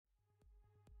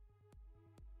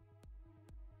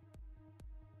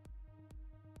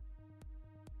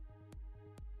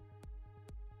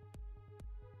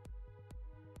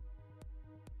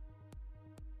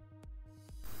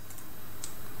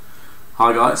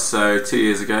Hi guys, so 2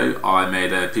 years ago I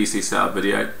made a PC setup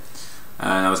video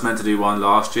and I was meant to do one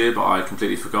last year but I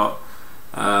completely forgot.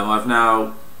 I've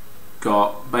now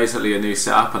got basically a new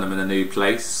setup and I'm in a new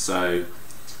place, so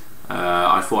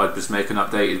I thought I'd just make an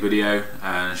updated video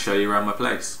and show you around my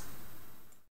place.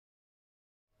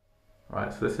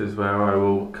 Right, so this is where I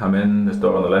will come in. This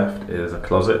door on the left is a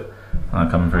closet and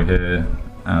I come through here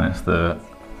and it's the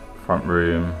front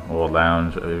room or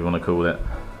lounge, whatever you want to call it.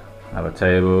 I have a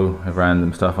table with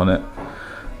random stuff on it.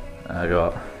 I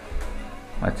got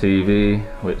my TV,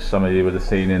 which some of you would have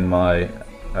seen in my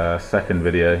second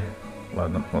video. Well,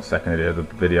 not second video, the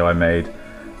video I made,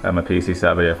 my PC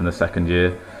setup video from the second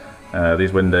year.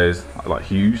 These windows are like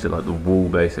huge, they're like the wall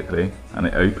basically, and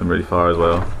they open really far as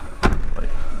well. Like,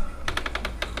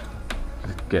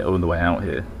 just get all the way out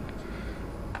here.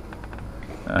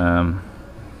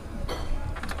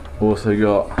 Also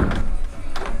got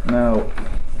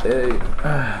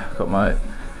got my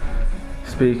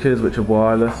speakers, which are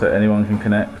wireless, so anyone can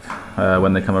connect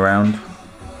when they come around.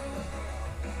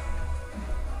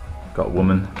 Got a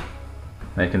woman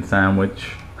making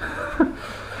sandwich.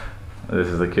 This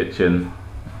is the kitchen,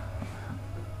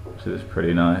 which is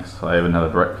pretty nice. I even have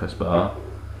a breakfast bar.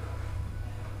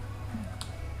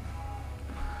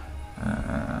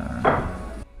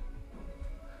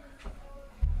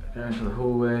 Going to the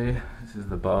hallway, this is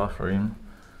the bathroom.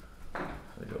 So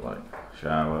you've got like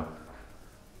shower,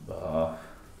 bath,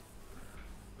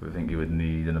 everything you would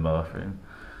need in a bathroom.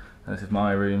 And this is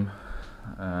my room.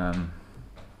 My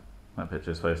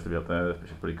picture is supposed to be up there, which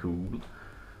is pretty cool.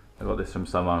 I got this from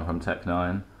someone from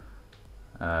Tech9.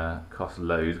 Cost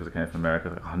loads because it came from America,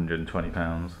 like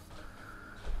 £120.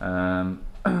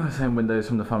 Same windows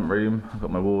from the front room. I've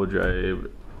got my wardrobe,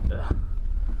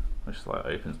 which like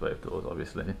opens both doors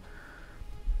obviously.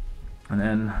 And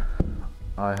then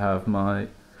I have my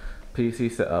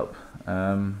PC setup.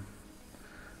 I'll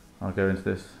go into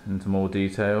this into more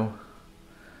detail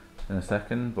in a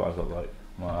second, but I've got like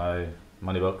my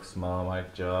money box, my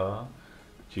jar,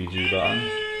 GG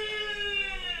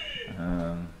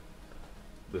button,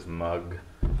 this mug,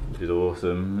 which is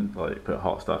awesome. Like put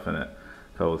hot stuff in it,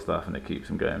 cold stuff, and it keeps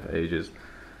them going for ages.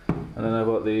 And then I've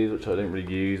got these, which I don't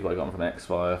really use, but I got them from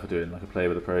X-Fire for doing like a Play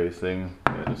with the Pros thing.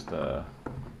 They're just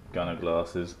gunner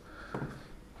glasses.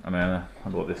 And then I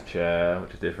bought this chair,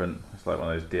 which is different. It's like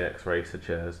one of those DX Racer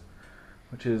chairs,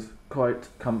 which is quite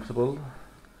comfortable.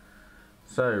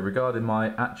 So regarding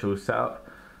my actual setup,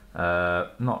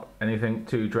 not anything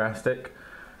too drastic.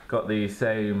 Got the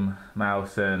same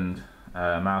mouse and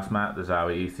mouse mat, the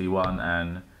Zowie EC1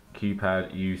 and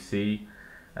Qpad UC.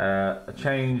 A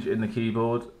change in the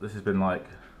keyboard. This has been like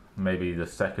maybe the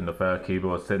second or third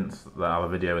keyboard since the other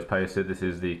video was posted. This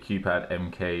is the Qpad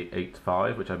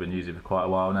MK85, which I've been using for quite a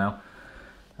while now.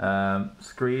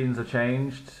 Screens are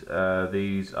changed.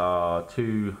 These are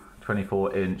two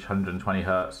 24-inch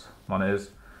 120Hz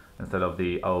monitors instead of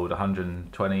the old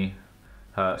 120Hz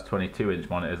 22-inch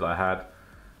monitors that I had.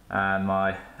 And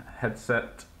my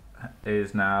headset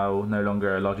is now no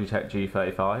longer a Logitech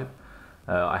G35.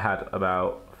 I had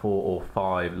about 4 or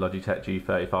 5 Logitech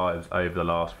G35s over the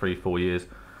last 3-4 years,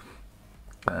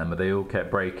 but they all kept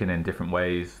breaking in different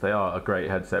ways. They are a great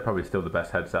headset, probably still the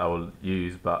best headset I will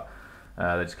use, but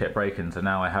they just kept breaking. So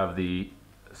now I have the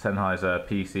Sennheiser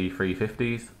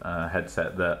PC350s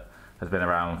headset that has been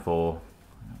around for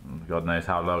God knows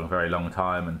how long, a very long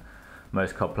time, and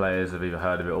most COD players have either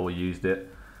heard of it or used it.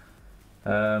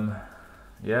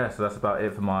 Yeah, so that's about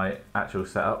it for my actual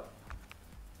setup.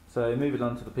 So moving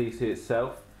on to the PC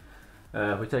itself,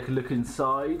 we take a look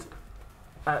inside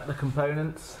at the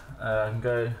components and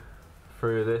go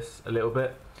through this a little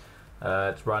bit.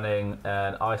 It's running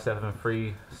an i7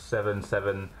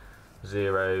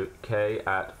 3770K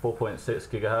at 4.6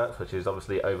 GHz, which is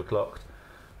obviously overclocked.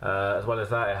 As well as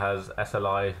that, it has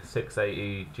SLI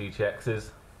 680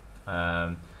 GTXs.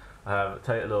 I have a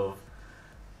total of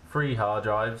 3 hard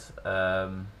drives.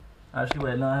 Actually,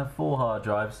 wait, no, I have 4 hard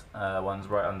drives. One's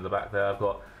right under the back there. I've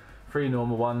got 3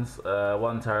 normal ones,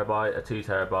 1 terabyte, a 2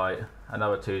 terabyte,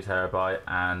 another 2 terabyte,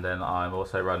 and then I'm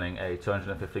also running a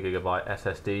 250 gigabyte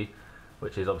SSD,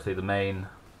 which is obviously the main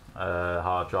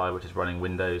hard drive, which is running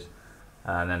Windows.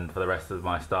 And then for the rest of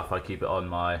my stuff, I keep it on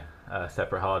my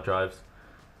separate hard drives.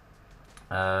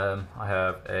 I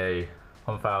have a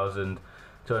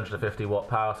 1250 watt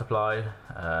power supply,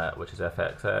 which is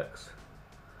FXX,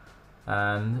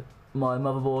 and my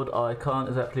motherboard, I can't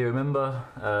exactly remember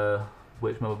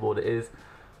which motherboard it is,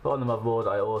 but on the motherboard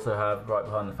I also have, right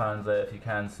behind the fans there if you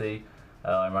can see,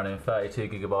 I'm running 32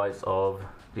 gigabytes of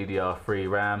DDR3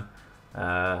 RAM.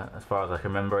 As far as I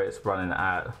can remember, it's running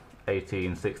at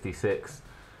 1866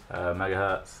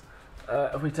 megahertz.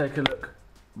 If we take a look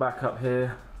back up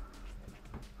here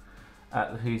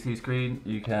at the PC screen,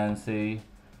 you can see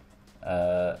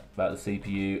about the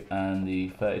CPU and the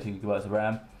 32GB of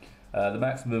RAM. The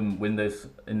maximum Windows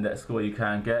index score you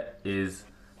can get is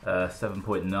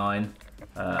 7.9.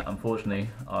 Unfortunately,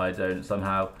 I don't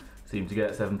somehow seem to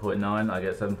get 7.9. I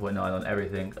get 7.9 on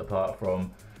everything apart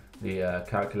from the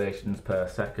calculations per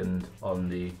second on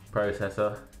the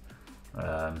processor.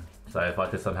 So if I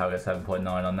could somehow get 7.9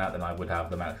 on that, then I would have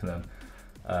the maximum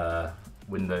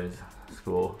Windows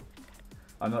score.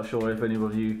 I'm not sure if any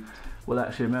of you will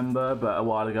actually remember, but a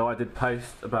while ago I did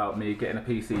post about me getting a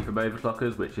PC from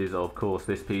Overclockers, which is of course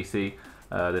this PC.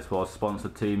 This was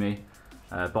sponsored to me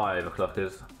by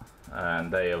Overclockers,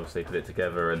 and they obviously put it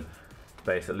together and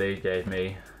basically gave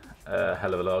me a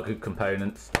hell of a lot of good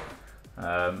components.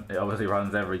 It obviously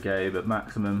runs every game at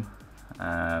maximum,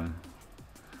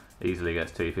 easily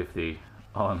gets 250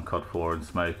 on COD 4 and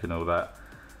Smoke and all that.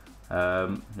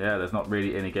 Yeah, there's not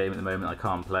really any game at the moment I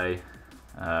can't play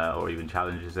or even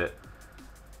challenges it.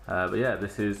 But yeah,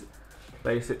 this is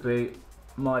basically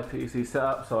my PC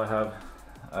setup. So I have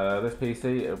this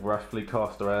PC. It roughly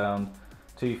cost around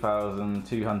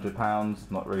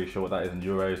 £2,200. Not really sure what that is in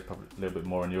euros, probably a little bit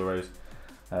more in euros.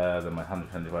 Then my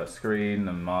 120W screen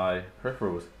and my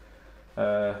peripherals.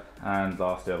 And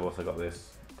lastly, I've also got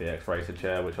this DX Racer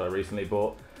chair, which I recently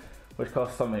bought, which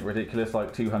cost something ridiculous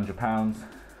like £200.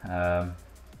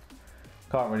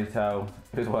 Can't really tell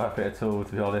if it's worth it at all,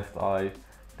 to be honest. I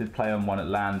did play on one at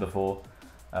LAN before,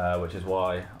 which is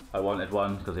why I wanted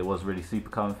one, because it was really super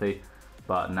comfy.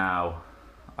 But now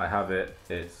I have it,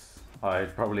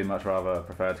 I'd probably much rather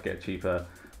prefer to get cheaper,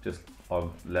 just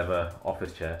on leather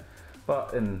office chair.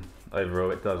 But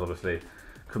overall, it does obviously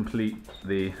complete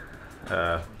the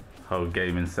whole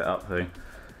gaming setup thing.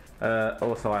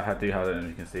 Also, I do have, I don't know if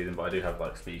you can see them, but I do have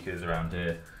like speakers around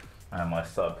here, and my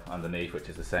sub underneath, which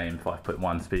is the same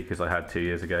 5.1 speakers I had 2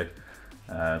 years ago.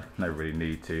 No really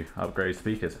need to upgrade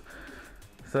speakers.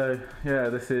 So yeah,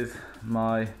 this is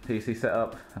my PC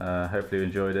setup. Hopefully you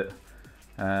enjoyed it.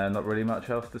 Not really much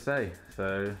else to say,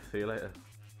 so see you later.